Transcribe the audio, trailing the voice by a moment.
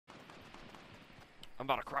I'm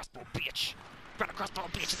about to crossbow, bitch. I'm about to crossbow,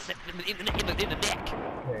 bitch, in the neck.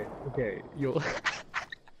 Okay, you'll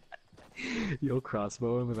you'll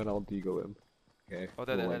crossbow him and then I'll deagle him. Okay, Oh,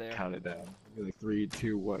 we'll there, like there. count it down. Be like 3,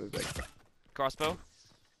 2, 1, and like Crossbow.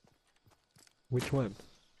 which one?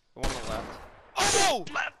 The one on the left. Oh!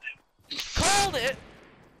 Called it!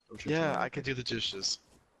 Yeah, I can do the dishes.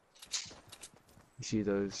 You see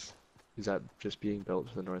those? Is that just being built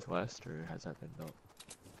to the northwest, or has that been built?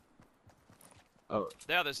 Oh,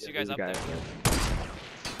 Yeah, there's two guys there's up a guy there.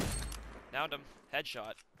 Downed him.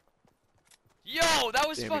 Headshot. Yo, that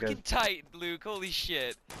was Damn, fucking tight, Luke. Holy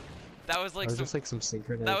shit. That was like That was some. just like some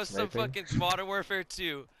synchronized That was some sniping. fucking Modern Warfare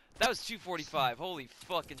 2. That was 245. Holy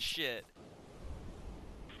fucking shit.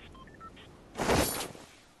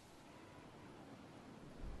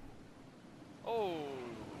 Oh.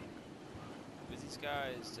 Busy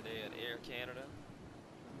skies today at Air Canada.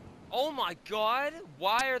 Oh my god!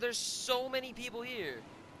 Why are there so many people here?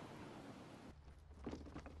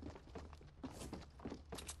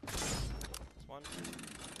 This one.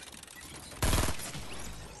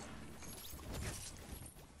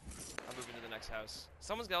 I'm moving to the next house.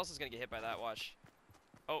 Someone else is gonna get hit by that, watch.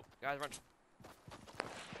 Oh, guys, run.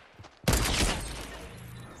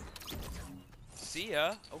 See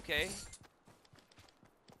ya. Okay.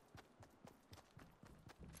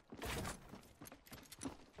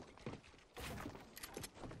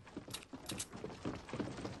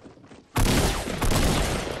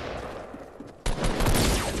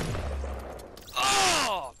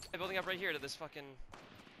 Oh! They're building up right here to this fucking...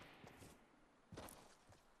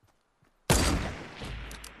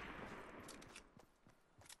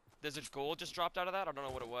 There's a gold just dropped out of that? I don't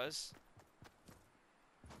know what it was.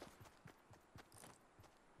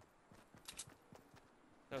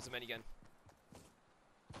 No, it's a minigun.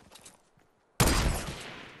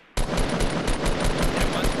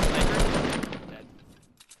 Dead.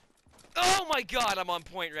 Oh my god, I'm on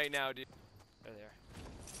point right now, dude. There they are.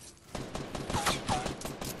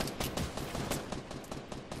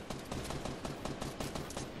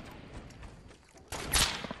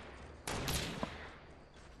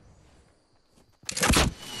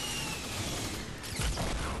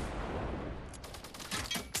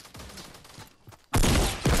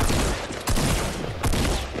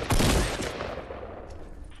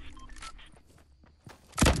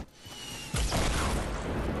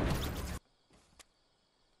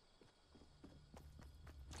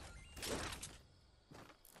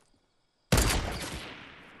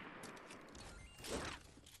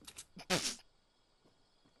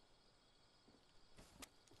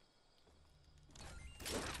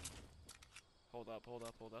 Hold up, hold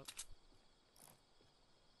up, hold up.